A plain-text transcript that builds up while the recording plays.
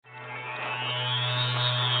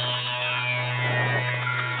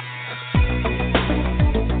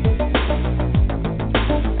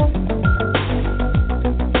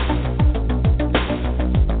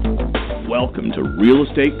to Real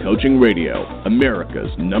Estate Coaching Radio, America's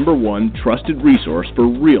 #1 trusted resource for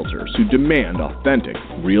realtors who demand authentic,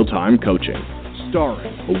 real-time coaching.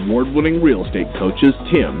 Starring award-winning real estate coaches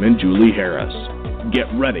Tim and Julie Harris.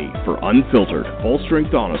 Get ready for unfiltered,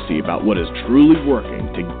 full-strength honesty about what is truly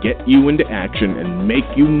working to get you into action and make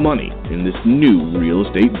you money in this new real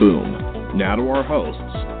estate boom. Now to our hosts,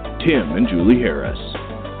 Tim and Julie Harris.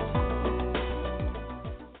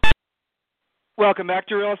 Welcome back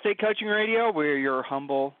to Real Estate Coaching Radio. We're your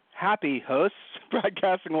humble, happy hosts,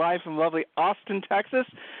 broadcasting live from lovely Austin, Texas.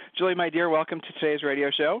 Julie, my dear, welcome to today's radio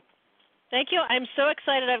show. Thank you. I'm so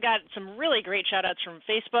excited. I've got some really great shout-outs from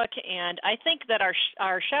Facebook, and I think that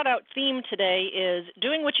our shout-out theme today is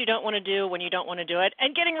doing what you don't want to do when you don't want to do it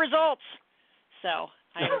and getting results. So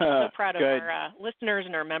I'm so proud of our listeners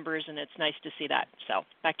and our members, and it's nice to see that. So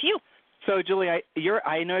back to you. So, Julie,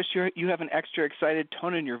 I noticed you have an extra excited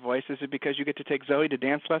tone in your voice. Is it because you get to take Zoe to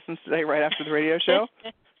dance lessons today right after the radio show?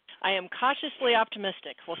 I am cautiously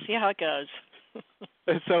optimistic. We'll see how it goes.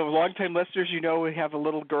 So, longtime listeners, you know we have a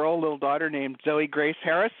little daughter named Zoe Grace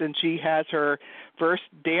Harris, and she has her first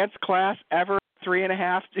dance class ever,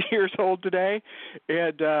 3.5 years old today.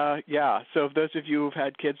 And, so if those of you who've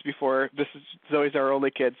had kids before, Zoe's our only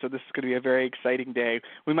kid, so this is going to be a very exciting day.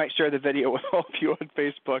 We might share the video with all of you on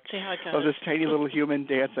Facebook of this tiny little human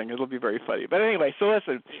dancing. It'll be very funny. But anyway, so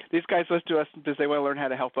listen, these guys listen to us because they want to learn how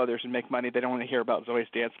to help others and make money. They don't want to hear about Zoe's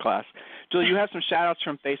dance class. Julie, you have some shout-outs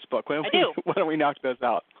from Facebook. Why don't we knock those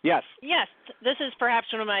out? Yes. Yes. This is perhaps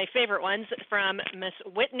one of my favorite ones from Miss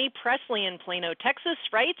Whitney Presley in Plano, Texas,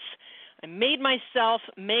 writes, I made myself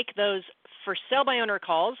make those for sale by owner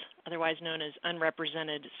calls, otherwise known as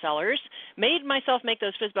unrepresented sellers, made myself make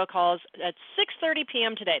those FSBO calls at 6:30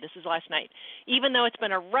 p.m. today. This is last night. Even though it's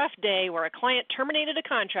been a rough day where a client terminated a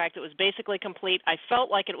contract that was basically complete, I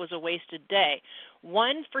felt like it was a wasted day.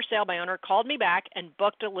 One for sale by owner called me back and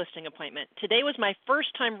booked a listing appointment. Today was my first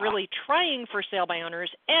time really trying for sale by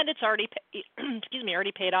owners, and it's already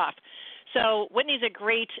paid off. So Whitney's a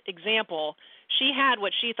great example. She had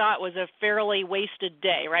what she thought was a fairly wasted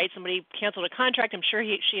day, right? Somebody canceled a contract. I'm sure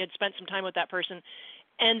she had spent some time with that person,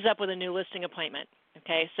 ends up with a new listing appointment.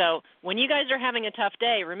 Okay, so when you guys are having a tough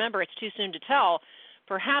day, remember it's too soon to tell.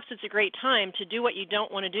 Perhaps it's a great time to do what you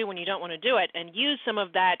don't want to do when you don't want to do it and use some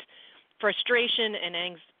of that frustration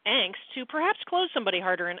and angst to perhaps close somebody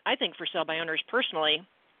harder. And I think for sale by owners personally,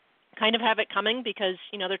 kind of have it coming because,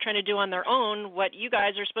 they're trying to do on their own what you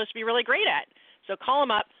guys are supposed to be really great at. So call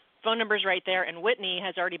them up. Phone number's right there, and Whitney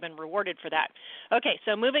has already been rewarded for that. Okay,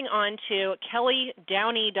 so moving on to Kelly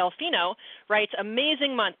Downey Delfino writes,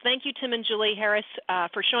 amazing month. Thank you, Tim and Julie Harris,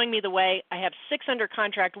 for showing me the way. I have 6 under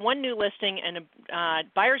contract, 1 new listing, and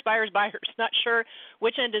buyers. Not sure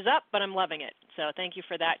which end is up, but I'm loving it. So thank you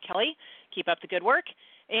for that, Kelly. Keep up the good work.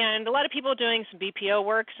 And a lot of people doing some BPO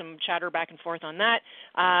work, some chatter back and forth on that.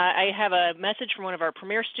 I have a message from one of our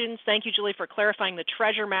Premier students. Thank you, Julie, for clarifying the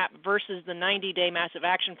treasure map versus the 90-day massive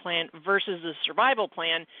action plan versus the survival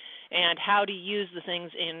plan and how to use the things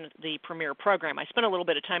in the Premier program. I spent a little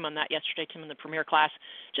bit of time on that yesterday, Tim, in the Premier class,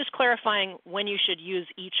 just clarifying when you should use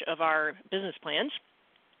each of our business plans.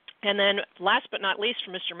 And then last but not least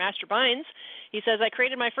from Mr. Master Bynes, he says, I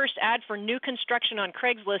created my first ad for new construction on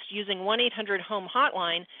Craigslist using 1-800-HOME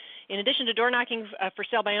hotline. In addition to door knocking for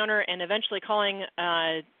sale by owner and eventually calling,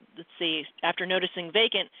 after noticing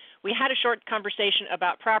vacant, we had a short conversation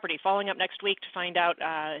about property, following up next week to find out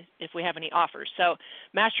if we have any offers. So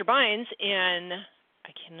Master Bynes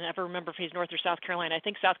I can never remember if he's North or South Carolina. I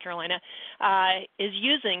think South Carolina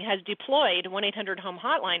has deployed 1-800-HOME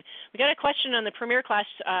hotline. We got a question on the Premier class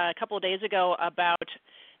a couple of days ago about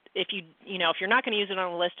if you're not going to use it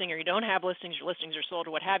on a listing or you don't have listings, your listings are sold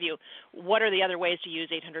or what have you, what are the other ways to use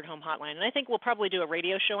 800-HOME hotline? And I think we'll probably do a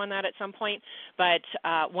radio show on that at some point, but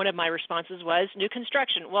one of my responses was new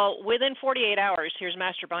construction. Well, within 48 hours, here's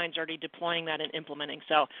Master Bynes already deploying that and implementing.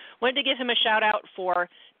 So wanted to give him a shout out for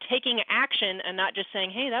taking action and not just saying,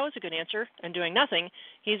 hey, that was a good answer and doing nothing.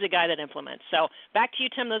 He's a guy that implements. So back to you,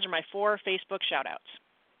 Tim. Those are my 4 Facebook shout outs.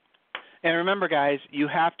 And remember, guys, you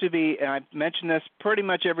have to be, and I mention this pretty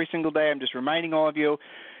much every single day, I'm just reminding all of you,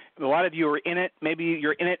 a lot of you are in it. Maybe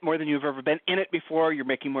you're in it more than you've ever been in it before. You're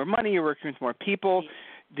making more money. You're working with more people,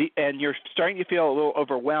 and you're starting to feel a little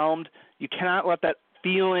overwhelmed. You cannot let that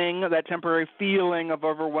temporary feeling of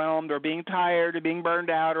overwhelmed or being tired or being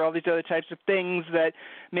burned out or all these other types of things that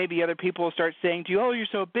maybe other people start saying to you, oh, you're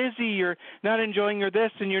so busy, you're not enjoying your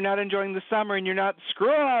this and you're not enjoying the summer and you're not,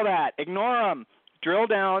 screw all that. Ignore them. Drill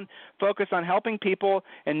down, focus on helping people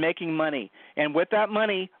and making money. And with that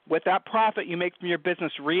money, with that profit you make from your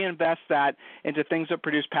business, reinvest that into things that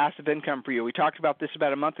produce passive income for you. We talked about this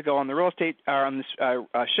about a month ago on the real estate on this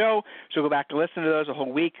show, so go back and listen to those a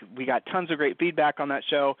whole week. We got tons of great feedback on that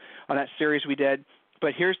show, on that series we did.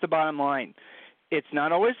 But here's the bottom line. It's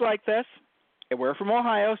not always like this. We're from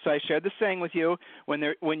Ohio, so I shared this saying with you. When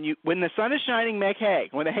the sun is shining, make hay.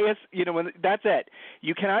 When the hay is, that's it.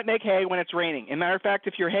 You cannot make hay when it's raining. As a matter of fact,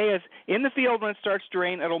 if your hay is in the field when it starts to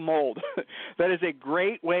rain, it'll mold. That is a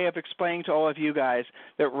great way of explaining to all of you guys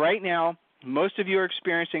that right now, most of you are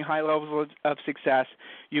experiencing high levels of success.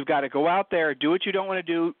 You've got to go out there, do what you don't want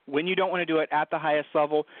to do, when you don't want to do it at the highest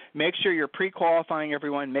level. Make sure you're pre-qualifying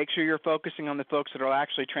everyone. Make sure you're focusing on the folks that will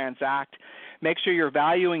actually transact. Make sure you're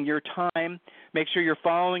valuing your time. Make sure you're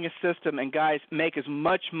following a system. And, guys, make as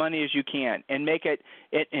much money as you can. And make it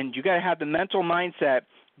and you got to have the mental mindset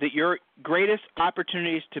that your greatest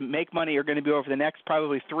opportunities to make money are going to be over the next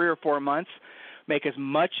probably 3 or 4 months. Make as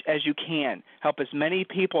much as you can. Help as many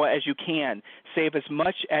people as you can. Save as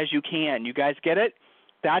much as you can. You guys get it?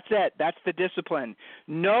 That's it. That's the discipline.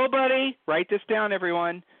 Nobody, write this down,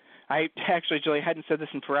 everyone. I actually, Julie, hadn't said this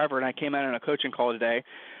in forever, and I came out on a coaching call today.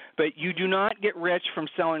 But you do not get rich from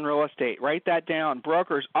selling real estate. Write that down.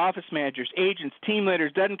 Brokers, office managers, agents, team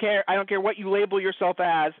leaders, doesn't care. I don't care what you label yourself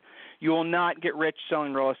as. You will not get rich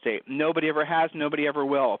selling real estate. Nobody ever has. Nobody ever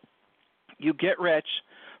will. You get rich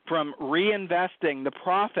from reinvesting the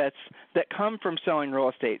profits that come from selling real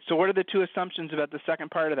estate. So what are the two assumptions about the second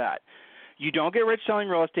part of that? You don't get rich selling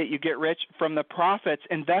real estate. You get rich from the profits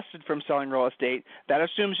invested from selling real estate. That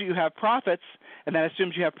assumes you have profits, and that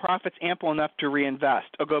assumes you have profits ample enough to reinvest.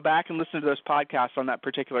 I'll go back and listen to those podcasts on that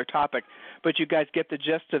particular topic, but you guys get the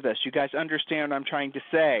gist of this. You guys understand what I'm trying to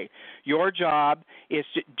say. Your job is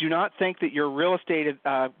to do not think that your real estate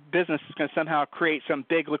business is going to somehow create some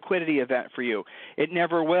big liquidity event for you. It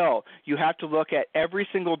never will. You have to look at every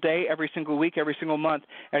single day, every single week, every single month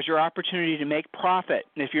as your opportunity to make profit.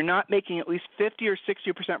 And if you're not making at least 50 or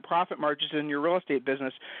 60% profit margins in your real estate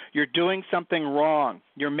business, you're doing something wrong.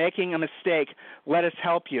 You're making a mistake. Let us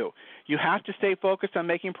help you. You have to stay focused on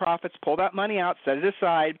making profits. Pull that money out. Set it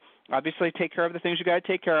aside. Obviously, take care of the things you got to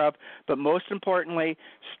take care of, but most importantly,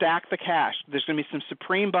 stack the cash. There's going to be some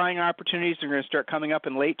supreme buying opportunities that are going to start coming up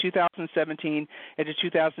in late 2017 into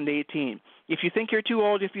 2018. If you think you're too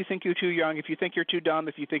old, if you think you're too young, if you think you're too dumb,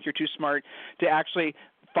 if you think you're too smart to actually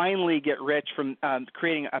finally get rich from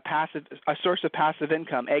creating a source of passive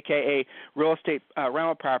income, aka real estate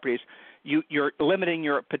rental properties, you're limiting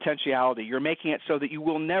your potentiality. You're making it so that you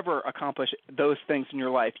will never accomplish those things in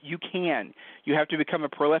your life. You can. You have to become a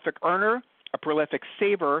prolific earner, a prolific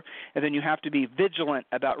saver, and then you have to be vigilant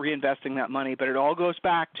about reinvesting that money. But it all goes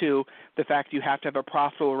back to the fact you have to have a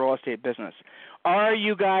profitable real estate business. Are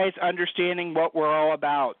you guys understanding what we're all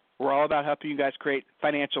about? We're all about helping you guys create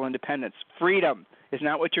financial independence, freedom. Isn't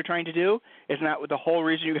that what you're trying to do? Isn't that the whole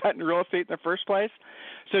reason you got into real estate in the first place?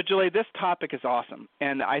 So, Julie, this topic is awesome.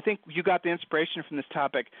 And I think you got the inspiration from this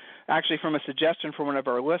topic actually from a suggestion from one of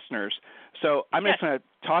our listeners. So I'm just going to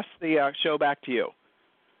toss the show back to you.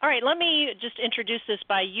 All right, let me just introduce this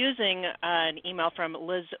by using an email from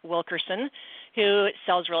Liz Wilkerson, who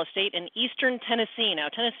sells real estate in eastern Tennessee. Now,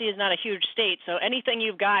 Tennessee is not a huge state, so anything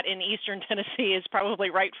you've got in eastern Tennessee is probably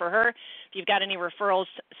right for her. If you've got any referrals,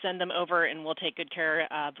 send them over, and we'll take good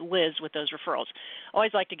care of Liz with those referrals.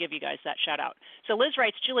 Always like to give you guys that shout-out. So Liz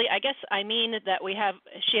writes, Julie, I guess I mean that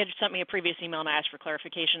she had sent me a previous email and I asked for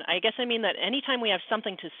clarification. I guess I mean that anytime we have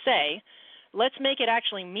something to say, let's make it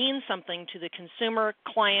actually mean something to the consumer,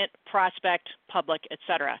 client, prospect, public,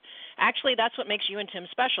 etc. Actually, that's what makes you and Tim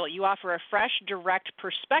special. You offer a fresh, direct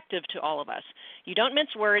perspective to all of us. You don't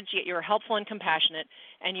mince words, yet you are helpful and compassionate,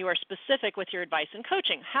 and you are specific with your advice and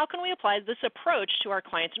coaching. How can we apply this approach to our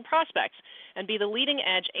clients and prospects and be the leading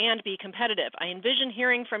edge and be competitive? I envision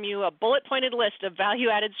hearing from you a bullet-pointed list of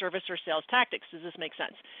value-added service or sales tactics. Does this make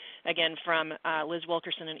sense? Again, from Liz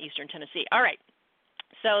Wilkerson in eastern Tennessee. All right.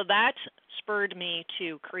 So that spurred me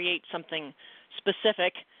to create something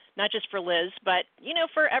specific, not just for Liz, but,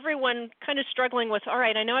 for everyone kind of struggling with, all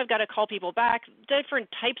right, I know I've got to call people back, different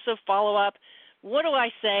types of follow-up. What do I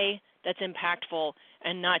say that's impactful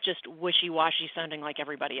and not just wishy-washy sounding like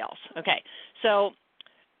everybody else? Okay, so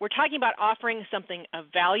we're talking about offering something of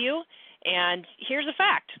value, and here's a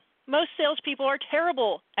fact. Most salespeople are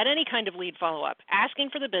terrible at any kind of lead follow-up, asking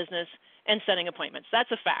for the business and setting appointments.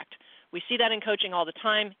 That's a fact. We see that in coaching all the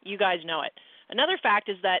time. You guys know it. Another fact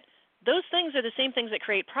is that those things are the same things that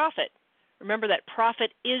create profit. Remember that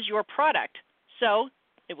profit is your product. So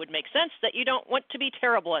it would make sense that you don't want to be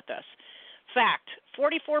terrible at this. Fact,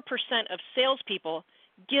 44% of salespeople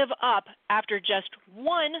give up after just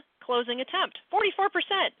one closing attempt. 44%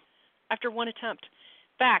 after one attempt.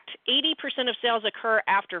 Fact, 80% of sales occur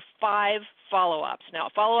after 5 follow-ups. Now, a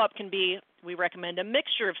follow-up can be, we recommend a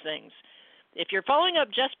mixture of things. If you're following up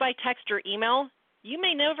just by text or email, you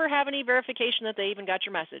may never have any verification that they even got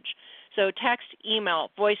your message. So text,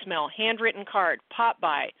 email, voicemail, handwritten card, pop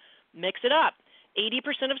by, mix it up.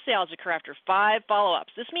 80% of sales occur after 5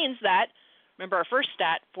 follow-ups. This means that, remember our first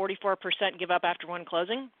stat, 44% give up after one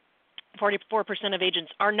closing. 44% of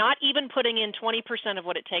agents are not even putting in 20% of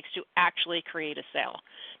what it takes to actually create a sale.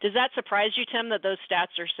 Does that surprise you, Tim, that those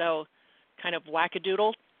stats are so kind of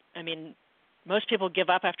wackadoodle? I mean, most people give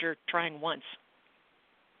up after trying once.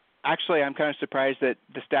 Actually, I'm kind of surprised that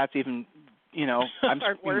the stats even,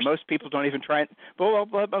 most people don't even try it.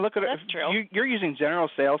 But look at it. That's true. You're using general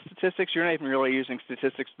sales statistics. You're not even really using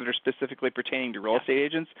statistics that are specifically pertaining to real estate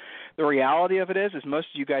agents. The reality of it is most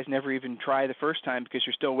of you guys never even try the first time because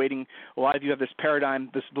you're still waiting. A lot of you have this paradigm,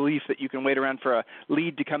 this belief that you can wait around for a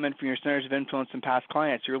lead to come in from your centers of influence and past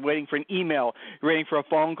clients. You're waiting for an email. You're waiting for a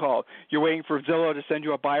phone call. You're waiting for Zillow to send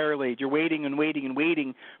you a buyer lead. You're waiting and waiting and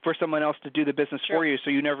waiting for someone else to do the business for you, so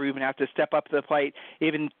you never even have to step up to the plate,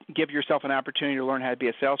 even give yourself an opportunity to learn how to be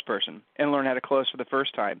a salesperson and learn how to close for the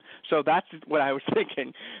first time. So that's what I was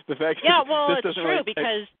thinking. The fact it's true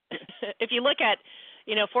because if you look at,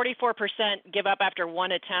 44% give up after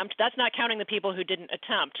one attempt, that's not counting the people who didn't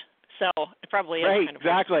attempt. So it probably is kind of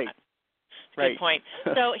exactly. Good point.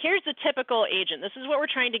 So here's the typical agent. This is what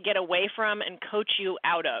we're trying to get away from and coach you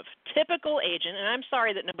out of. Typical agent, and I'm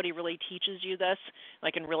sorry that nobody really teaches you this,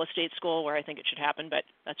 like in real estate school where I think it should happen, but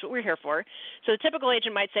that's what we're here for. So the typical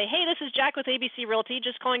agent might say, hey, this is Jack with ABC Realty,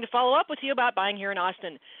 just calling to follow up with you about buying here in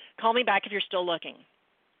Austin. Call me back if you're still looking.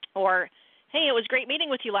 Or, hey, it was great meeting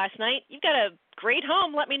with you last night. You've got a great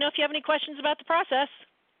home. Let me know if you have any questions about the process.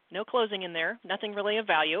 No closing in there, nothing really of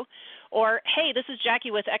value. Or, hey, this is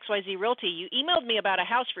Jackie with XYZ Realty. You emailed me about a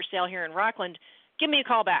house for sale here in Rockland. Give me a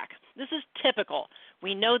call back. This is typical.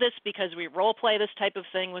 We know this because we role play this type of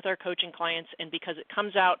thing with our coaching clients and because it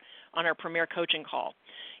comes out on our premier coaching call.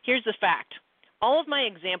 Here's the fact. All of my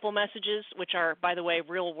example messages, which are, by the way,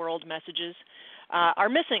 real world messages, are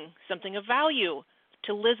missing something of value.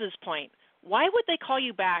 To Liz's point, why would they call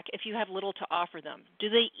you back if you have little to offer them? Do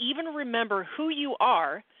they even remember who you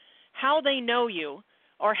are, how they know you,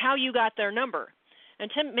 or how you got their number? And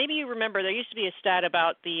Tim, maybe you remember there used to be a stat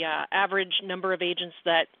about the average number of agents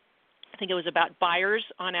that, I think it was about buyers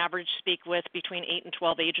on average speak with between 8 and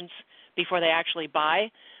 12 agents before they actually buy,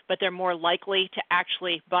 but they're more likely to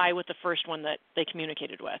actually buy with the first one that they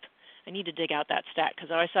communicated with. I need to dig out that stat because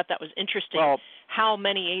I always thought that was interesting, how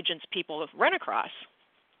many agents people have run across.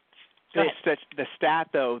 The stat,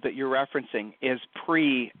 though, that you're referencing is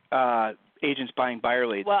pre-agents buying buyer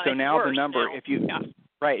leads. Well, so now the number, now. if you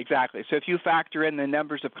right, exactly. So if you factor in the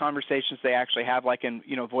numbers of conversations they actually have, like in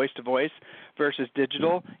voice-to-voice versus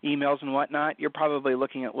digital emails and whatnot, you're probably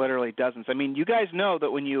looking at literally dozens. I mean, you guys know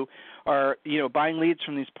that when you are buying leads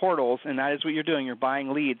from these portals, and that is what you're doing, you're buying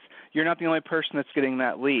leads, you're not the only person that's getting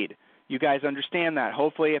that lead. You guys understand that.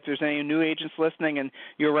 Hopefully, if there's any new agents listening and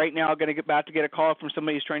you're right now about to get a call from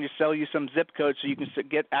somebody who's trying to sell you some zip code so you can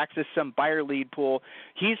get access to some buyer lead pool,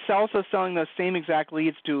 he's also selling those same exact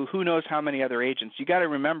leads to who knows how many other agents. You got to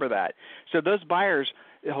remember that. So those buyers,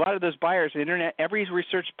 a lot of those buyers, the internet, every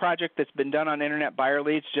research project that's been done on internet buyer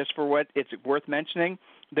leads, just for what it's worth mentioning,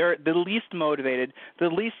 they're the least motivated, the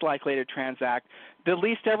least likely to transact, the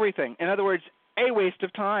least everything. In other words, a waste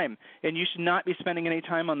of time, and you should not be spending any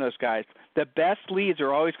time on those guys. The best leads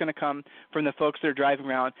are always going to come from the folks that are driving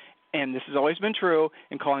around, and this has always been true,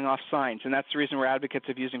 and calling off signs, and that's the reason we're advocates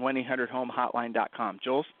of using 1-800-HOME-HOTLINE.com.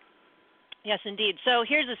 Jules? Yes, indeed. So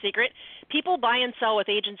here's the secret. People buy and sell with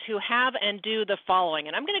agents who have and do the following,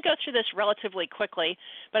 and I'm going to go through this relatively quickly,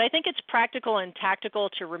 but I think it's practical and tactical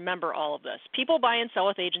to remember all of this. People buy and sell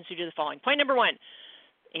with agents who do the following. Point number 1,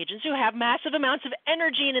 agents who have massive amounts of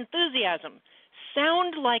energy and enthusiasm.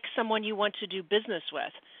 Sound like someone you want to do business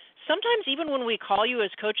with. Sometimes even when we call you as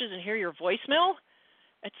coaches and hear your voicemail,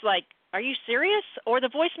 it's like, are you serious? Or the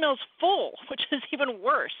voicemail's full, which is even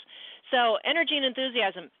worse. So energy and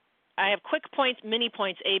enthusiasm. I have quick points, mini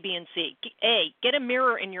points, A, B, and C. A, get a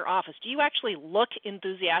mirror in your office. Do you actually look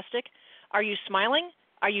enthusiastic? Are you smiling?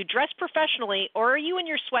 Are you dressed professionally? Or are you in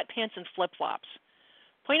your sweatpants and flip-flops?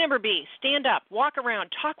 Point number B, stand up, walk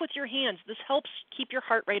around, talk with your hands. This helps keep your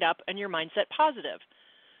heart rate up and your mindset positive.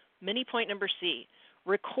 Mini point number C,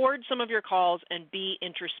 record some of your calls and be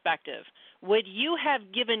introspective. Would you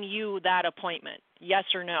have given you that appointment? Yes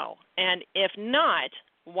or no? And if not,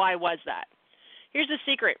 why was that? Here's the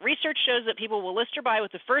secret. Research shows that people will list or buy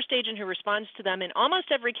with the first agent who responds to them in almost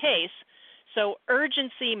every case, so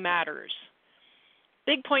urgency matters.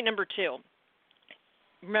 Big point number 2.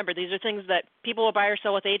 Remember, these are things that people will buy or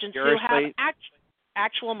sell with agents who have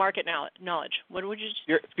actual market knowledge. What would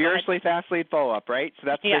you furiously fast lead follow-up, right? So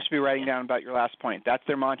that's what they should be writing down about your last point. That's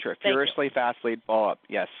their mantra, furiously fast lead follow-up.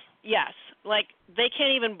 Yes. Yes. Like, they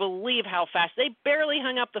can't even believe how fast. They barely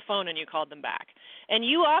hung up the phone and you called them back. And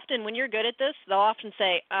you often, when you're good at this, they'll often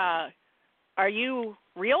say, are you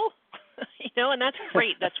real? And that's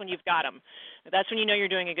great. That's when you've got them. That's when you know you're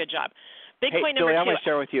doing a good job. Big point number 2. I want to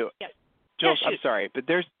share with you. Yes. Jill, I'm sorry, but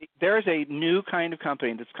there's a new kind of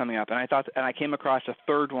company that's coming up, and I came across a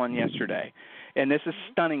third one yesterday, and this is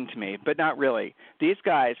stunning to me, but not really. These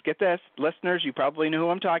guys, get this, listeners, you probably know who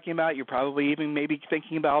I'm talking about. You're probably even maybe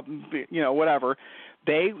thinking about, whatever.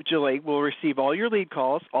 They, Julie, will receive all your lead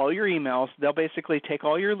calls, all your emails. They'll basically take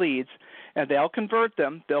all your leads, and they'll convert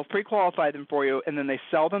them. They'll pre-qualify them for you, and then they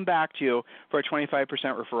sell them back to you for a 25%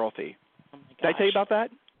 referral fee. Oh my gosh. Did I tell you about that?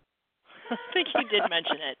 I think you did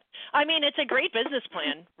mention it. I mean, it's a great business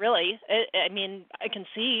plan, really. I can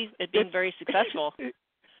see it being very successful. It's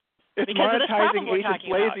because monetizing agents'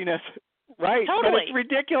 laziness. Right, totally. But it's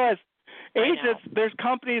ridiculous. Agents, there's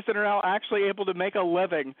companies that are now actually able to make a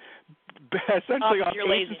living essentially off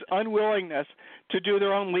agents' unwillingness to do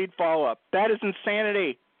their own lead follow-up. That is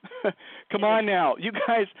insanity. Come on now. You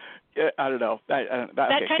guys, I don't know. That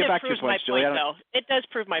kind of proves my point, though. It does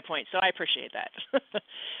prove my point, so I appreciate that.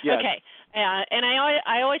 Yes. Okay. And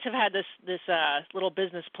I always have had this little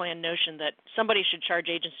business plan notion that somebody should charge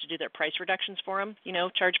agents to do their price reductions for them.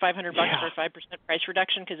 Charge $500 for a 5% price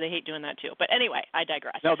reduction because they hate doing that too. But anyway, I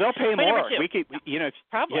digress. No, they'll pay more.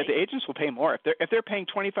 Probably. Yeah, the agents will pay more if they're paying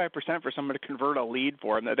 25% for someone to convert a lead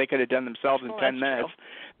for them that they could have done themselves in 10 minutes.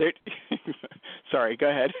 Sorry, go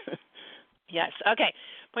ahead. Yes. Okay.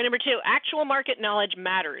 Point number 2, actual market knowledge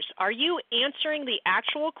matters. Are you answering the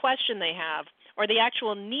actual question they have or the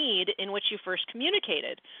actual need in which you first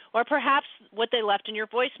communicated, or perhaps what they left in your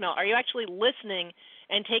voicemail? Are you actually listening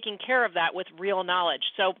and taking care of that with real knowledge?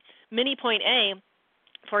 So mini point A,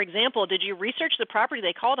 for example, did you research the property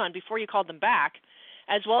they called on before you called them back,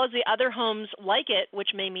 as well as the other homes like it which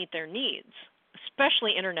may meet their needs?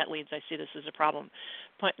 Especially internet leads, I see this as a problem.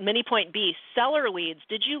 Mini point B, seller leads.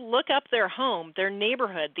 Did you look up their home, their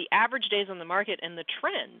neighborhood, the average days on the market, and the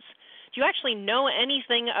trends? Do you actually know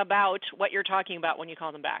anything about what you're talking about when you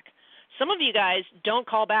call them back? Some of you guys don't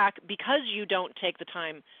call back because you don't take the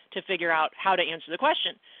time to figure out how to answer the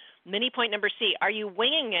question. Mini point number C, are you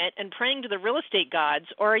winging it and praying to the real estate gods,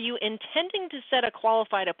 or are you intending to set a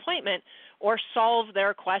qualified appointment or solve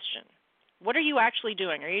their question? What are you actually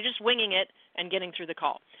doing? Are you just winging it and getting through the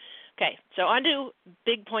call? Okay, so on to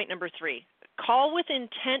big point number 3. Call with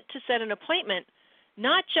intent to set an appointment,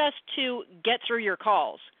 not just to get through your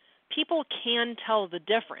calls. People can tell the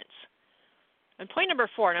difference. And point number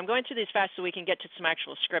 4, and I'm going through these fast so we can get to some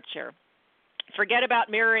actual scripts here. Forget about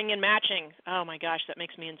mirroring and matching. Oh my gosh, that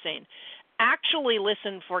makes me insane. Actually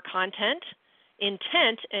listen for content,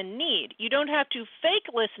 intent, and need. You don't have to fake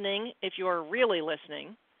listening if you're really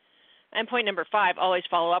listening. And point number 5, always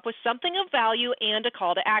follow up with something of value and a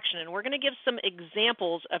call to action. And we're going to give some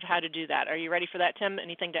examples of how to do that. Are you ready for that, Tim?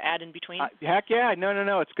 Anything to add in between? Heck yeah.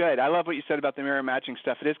 No. It's good. I love what you said about the mirror matching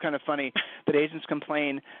stuff. It is kind of funny that agents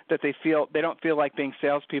complain that they don't feel like being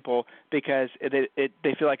salespeople because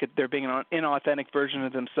they feel like they're being an inauthentic version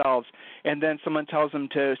of themselves. And then someone tells them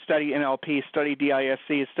to study NLP, study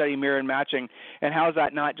DISC, study mirror and matching. And how is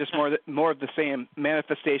that not just more of the same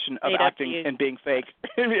manifestation of acting and being fake?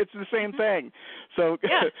 It's the same thing. So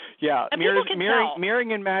yeah,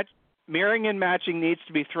 mirroring and matching needs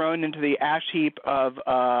to be thrown into the ash heap of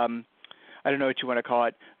I don't know what you want to call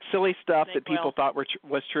it, silly stuff that people thought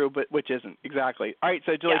was true, but which isn't. Exactly. All right,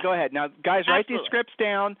 so Julie, go ahead. Now, guys, write these scripts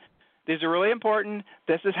down. These are really important.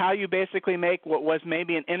 This is how you basically make what was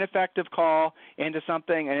maybe an ineffective call into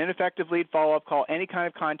something, an ineffective lead follow-up call, any kind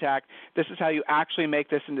of contact. This is how you actually make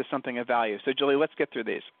this into something of value. So, Julie, let's get through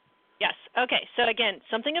these. Yes. Okay. So again,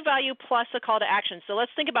 something of value plus a call to action. So let's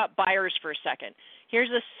think about buyers for a second. Here's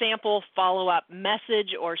a sample follow-up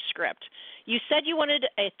message or script. You said you wanted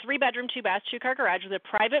a 3-bedroom, 2-bath, 2-car garage with a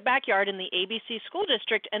private backyard in the ABC school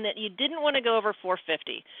district and that you didn't want to go over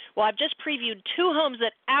 $450,000. Well, I've just previewed 2 homes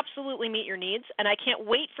that absolutely meet your needs, and I can't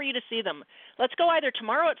wait for you to see them. Let's go either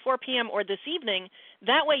tomorrow at 4 p.m. or this evening.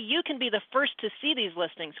 That way you can be the first to see these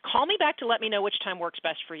listings. Call me back to let me know which time works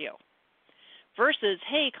best for you. Versus,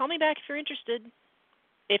 hey, call me back if you're interested,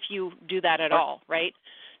 if you do that at all, right?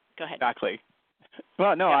 Go ahead. Exactly.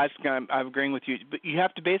 Well, no, Yeah. I'm agreeing with you. But you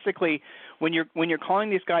have to basically, when you're calling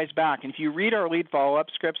these guys back, and if you read our lead follow-up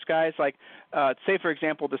scripts, guys, like say for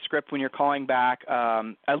example the script when you're calling back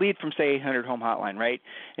a lead from say 800 Home Hotline, right?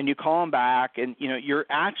 And you call them back, and you're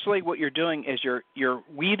actually what you're doing is you're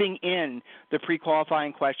weaving in the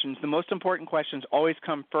pre-qualifying questions. The most important questions always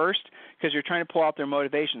come first because you're trying to pull out their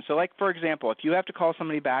motivation. So, like for example, if you have to call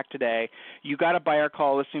somebody back today, you got a buyer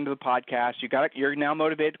call listening to the podcast. You're now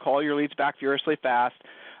motivated to call your leads back furiously fast.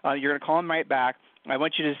 You're going to call them right back. I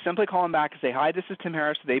want you to simply call them back and say, "Hi, this is Tim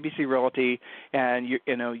Harris with ABC Realty, and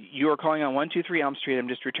you are calling on 123 Elm Street. I'm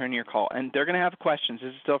just returning your call." And they're going to have questions. Is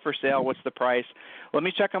it still for sale? What's the price? Let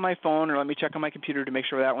me check on my phone or let me check on my computer to make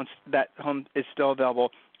sure that home is still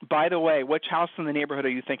available. By the way, which house in the neighborhood are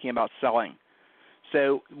you thinking about selling?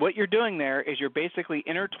 So what you're doing there is you're basically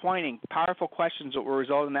intertwining powerful questions that will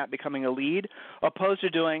result in that becoming a lead, opposed to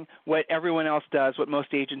doing what everyone else does, what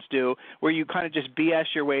most agents do, where you kind of just BS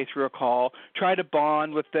your way through a call, try to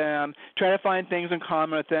bond with them, try to find things in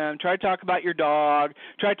common with them, try to talk about your dog,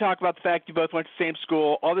 try to talk about the fact you both went to the same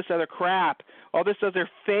school, all this other crap, all this other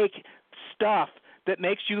fake stuff that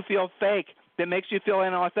makes you feel fake, that makes you feel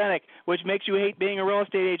inauthentic, which makes you hate being a real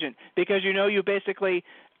estate agent because you basically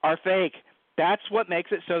are fake. That's what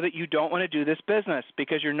makes it so that you don't want to do this business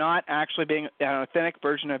because you're not actually being an authentic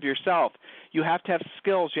version of yourself. You have to have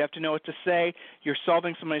skills. You have to know what to say. You're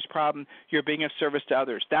solving somebody's problem. You're being of service to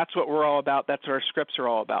others. That's what we're all about. That's what our scripts are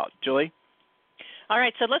all about. Julie? All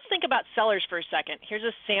right, so let's think about sellers for a second. Here's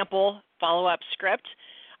a sample follow-up script.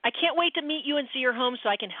 I can't wait to meet you and see your home so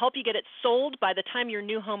I can help you get it sold by the time your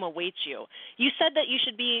new home awaits you. You said that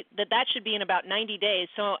that should be in about 90 days,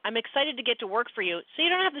 so I'm excited to get to work for you so you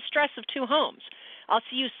don't have the stress of two homes. I'll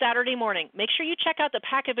see you Saturday morning. Make sure you check out the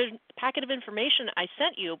packet of information I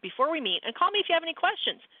sent you before we meet and call me if you have any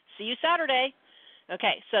questions. See you Saturday.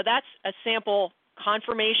 Okay, so that's a sample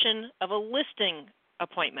confirmation of a listing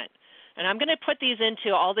appointment. And I'm going to put these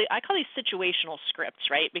into I call these situational scripts,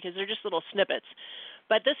 right, because they're just little snippets.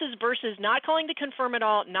 But this is versus not calling to confirm at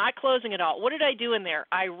all, not closing at all. What did I do in there?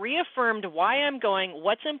 I reaffirmed why I'm going,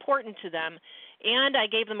 what's important to them, and I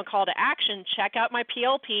gave them a call to action. Check out my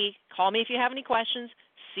PLP. Call me if you have any questions.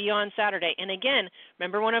 See you on Saturday. And again,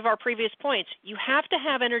 remember one of our previous points, you have to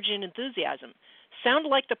have energy and enthusiasm. Sound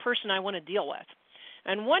like the person I want to deal with.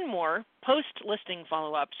 And one more post-listing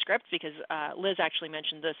follow-up script, because Liz actually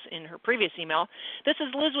mentioned this in her previous email. This is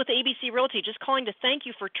Liz with ABC Realty, just calling to thank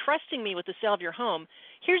you for trusting me with the sale of your home.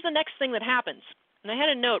 Here's the next thing that happens. And I had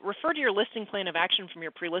a note, refer to your listing plan of action from your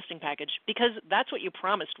pre-listing package, because that's what you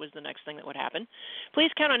promised was the next thing that would happen. Please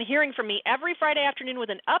count on hearing from me every Friday afternoon with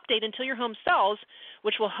an update until your home sells,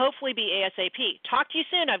 which will hopefully be ASAP. Talk to you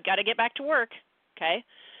soon. I've got to get back to work. Okay?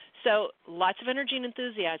 So lots of energy and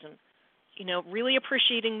enthusiasm. Really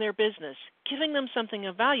appreciating their business, giving them something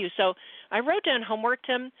of value. So I wrote down homework,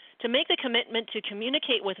 Tim, to make the commitment to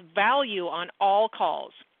communicate with value on all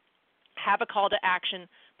calls. Have a call to action,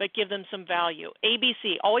 but give them some value.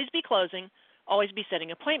 ABC, always be closing, always be setting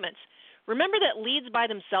appointments. Remember that leads by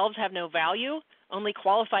themselves have no value. Only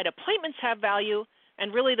qualified appointments have value,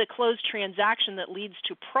 and really the closed transaction that leads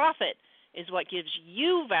to profit is what gives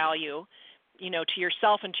you value, to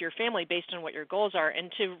yourself and to your family based on what your goals are.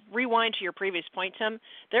 And to rewind to your previous point, Tim,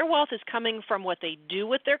 their wealth is coming from what they do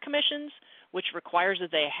with their commissions, which requires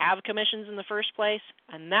that they have commissions in the first place,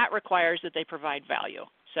 and that requires that they provide value.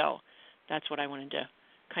 So that's what I wanted to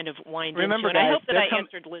kind of wind into. And I hope that I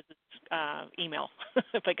answered Liz's email.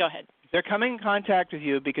 But go ahead. They're coming in contact with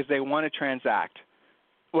you because they want to transact.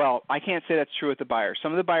 Well, I can't say that's true with the buyers.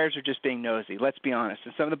 Some of the buyers are just being nosy, let's be honest.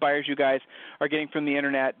 And some of the buyers you guys are getting from the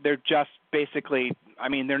Internet, they're just basically,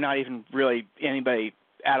 they're not even really anybody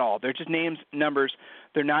at all. They're just names, numbers.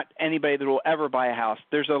 They're not anybody that will ever buy a house.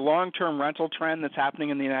 There's a long-term rental trend that's happening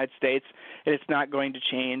in the United States, and it's not going to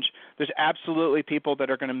change. There's absolutely people that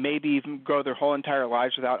are going to maybe even go their whole entire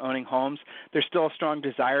lives without owning homes. There's still a strong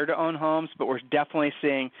desire to own homes, but we're definitely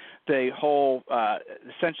seeing the whole,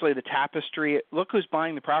 essentially the tapestry. Look who's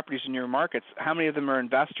buying the properties in your markets. How many of them are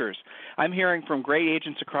investors? I'm hearing from great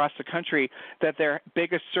agents across the country that their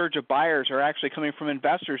biggest surge of buyers are actually coming from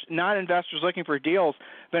investors, not investors looking for deals,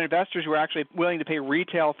 but investors who are actually willing to pay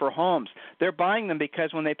retail for homes. They're buying them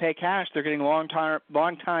because when they pay cash, they're getting long-term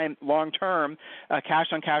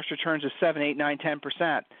cash-on-cash returns of 7, 8, 9,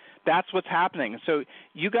 10%. That's what's happening. So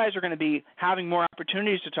you guys are going to be having more opportunities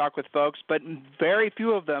opportunities to talk with folks, but very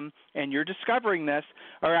few of them, and you're discovering this,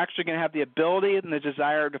 are actually going to have the ability and the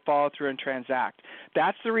desire to follow through and transact.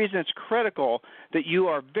 That's the reason it's critical that you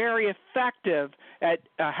are very effective at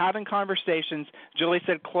having conversations. Julie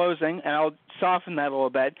said closing, and I'll soften that a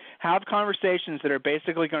little bit. Have conversations that are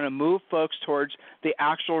basically going to move folks towards the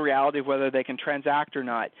actual reality of whether they can transact or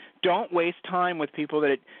not. Don't waste time with people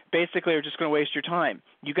that basically are just going to waste your time.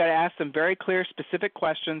 You got to ask them very clear, specific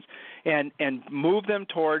questions and move them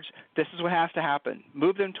towards this is what has to happen.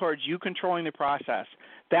 Move them towards you controlling the process.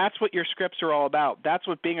 That's what your scripts are all about. That's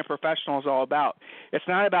what being a professional is all about. It's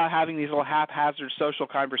not about having these little haphazard social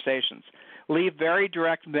conversations. Leave very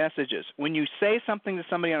direct messages. When you say something to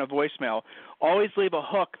somebody on a voicemail, always leave a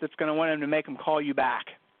hook that's going to want them to make them call you back.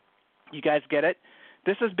 You guys get it?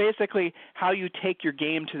 This is basically how you take your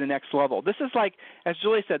game to the next level. This is like, as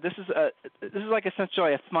Julie said, this is like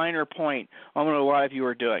essentially a finer point on what a lot of you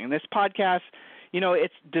are doing. And this podcast,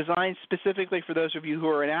 it's designed specifically for those of you who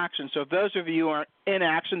are in action. So if those of you aren't in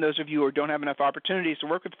action, those of you who don't have enough opportunities to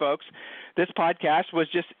work with folks, this podcast was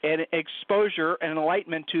just an exposure and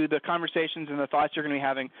enlightenment to the conversations and the thoughts you're going to be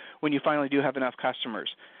having when you finally do have enough customers.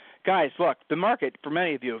 Guys, look, the market, for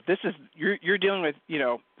many of you, you're dealing with,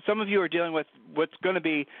 some of you are dealing with what's going to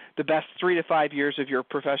be the best 3 to 5 years of your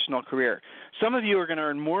professional career. Some of you are going to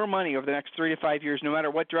earn more money over the next 3 to 5 years no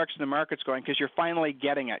matter what direction the market's going because you're finally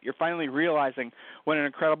getting it. You're finally realizing what an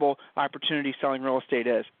incredible opportunity selling real estate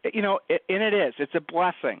is. And it is. It's a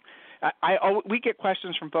blessing. We get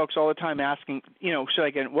questions from folks all the time asking, should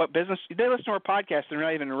I get in what business? They listen to our podcast. They're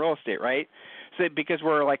not even in real estate, right? So because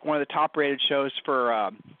we're like one of the top-rated shows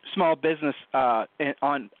for small business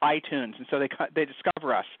on iTunes, and so they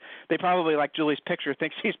discover us. They probably like Julie's picture,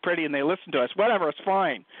 thinks she's pretty, and they listen to us. Whatever, it's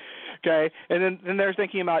fine. Okay, and then they're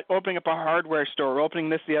thinking about opening up a hardware store, opening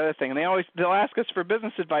this, the other thing, and they'll ask us for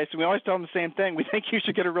business advice, and we always tell them the same thing. We think you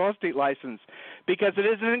should get a real estate license because it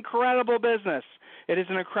is an incredible business. It is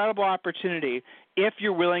an incredible opportunity if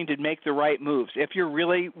you're willing to make the right moves, if you're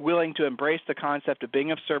really willing to embrace the concept of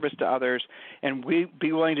being of service to others and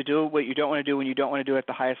be willing to do what you don't want to do when you don't want to do it at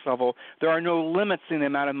the highest level. There are no limits in the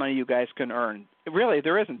amount of money you guys can earn. Really,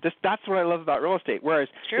 there isn't. That's what I love about real estate. Whereas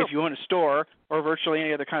if you own a store or virtually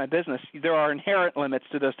any other kind of business, there are inherent limits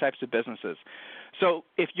to those types of businesses. So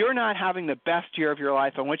if you're not having the best year of your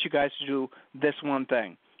life, I want you guys to do this one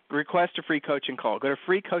thing. Request a free coaching call. Go to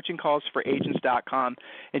freecoachingcallsforagents.com,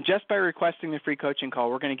 and just by requesting the free coaching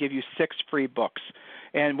call, we're going to give you 6 free books.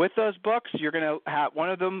 And with those books, you're going to have one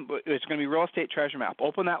of them. It's going to be Real Estate Treasure Map.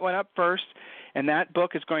 Open that one up first, and that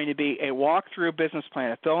book is going to be a walkthrough business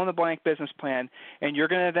plan, a fill-in-the-blank business plan, and you're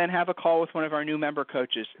going to then have a call with one of our new member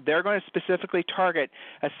coaches. They're going to specifically target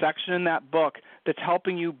a section in that book that's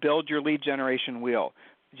helping you build your lead generation wheel.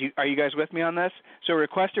 Are you guys with me on this? So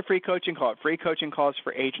request a free coaching call at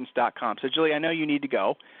freecoachingcallsforagents.com. So, Julie, I know you need to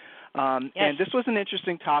go. Yes. And this was an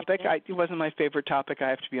interesting topic. It wasn't my favorite topic, I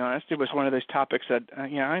have to be honest. It was one of those topics that,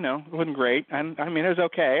 I know, it wasn't great. I mean, it was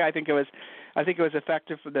okay. I think it was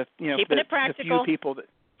effective for the, Keeping it practical. The few people that.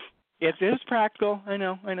 It is practical. I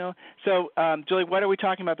know. So, Julie, what are we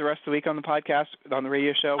talking about the rest of the week on the podcast, on the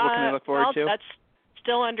radio show? What can they look forward to? That's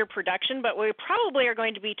still under production, but we probably are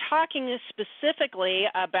going to be talking specifically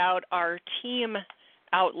about our team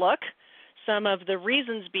outlook, some of the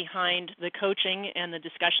reasons behind the coaching and the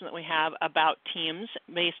discussion that we have about teams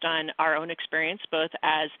based on our own experience, both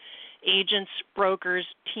as agents, brokers,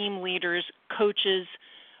 team leaders, coaches,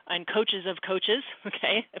 and coaches of coaches,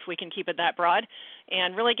 okay, if we can keep it that broad,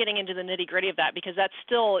 and really getting into the nitty-gritty of that because that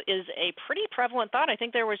still is a pretty prevalent thought. I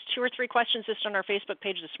think there was 2 or 3 questions just on our Facebook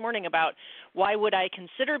page this morning about why would I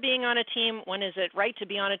consider being on a team, when is it right to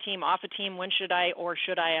be on a team, off a team, when should I or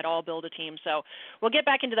should I at all build a team. So we'll get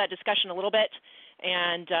back into that discussion a little bit,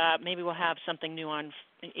 and maybe we'll have something new on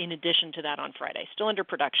in addition to that on Friday. Still under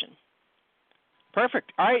production.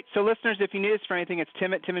 Perfect. All right. So, listeners, if you need us for anything, it's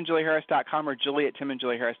tim@timandjulieharris.com or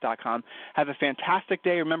julie@timandjulieharris.com. Have a fantastic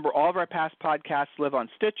day. Remember, all of our past podcasts live on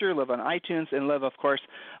Stitcher, live on iTunes, and live, of course,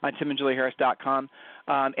 on timandjulieharris.com.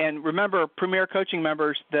 And remember, Premier Coaching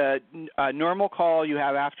members, the normal call you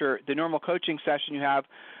have after the normal coaching session you have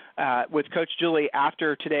with Coach Julie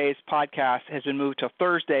after today's podcast has been moved to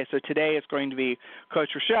Thursday. So today is going to be Coach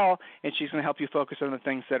Rochelle, and she's going to help you focus on the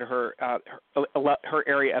things that are her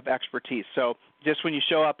area of expertise. So just when you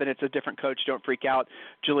show up and it's a different coach, don't freak out.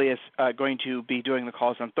 Julie is going to be doing the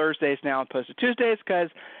calls on Thursdays now as opposed to Tuesdays because,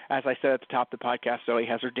 as I said at the top of the podcast, Zoe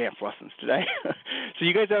has her dance lessons today. So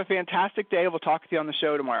you guys have a fantastic day. We'll talk with you on the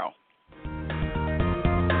show tomorrow.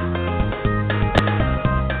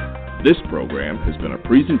 This program has been a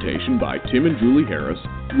presentation by Tim and Julie Harris,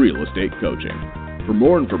 Real Estate Coaching. For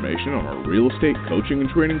more information on our real estate coaching and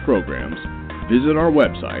training programs, visit our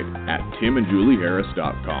website at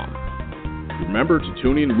timandjulieharris.com. Remember to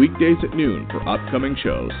tune in weekdays at noon for upcoming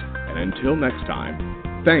shows. And until next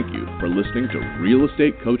time, thank you for listening to Real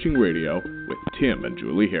Estate Coaching Radio with Tim and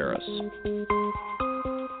Julie Harris.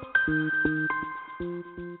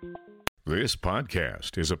 This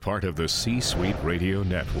podcast is a part of the C-Suite Radio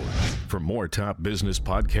Network. For more top business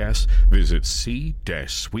podcasts, visit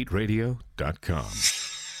c-suiteradio.com.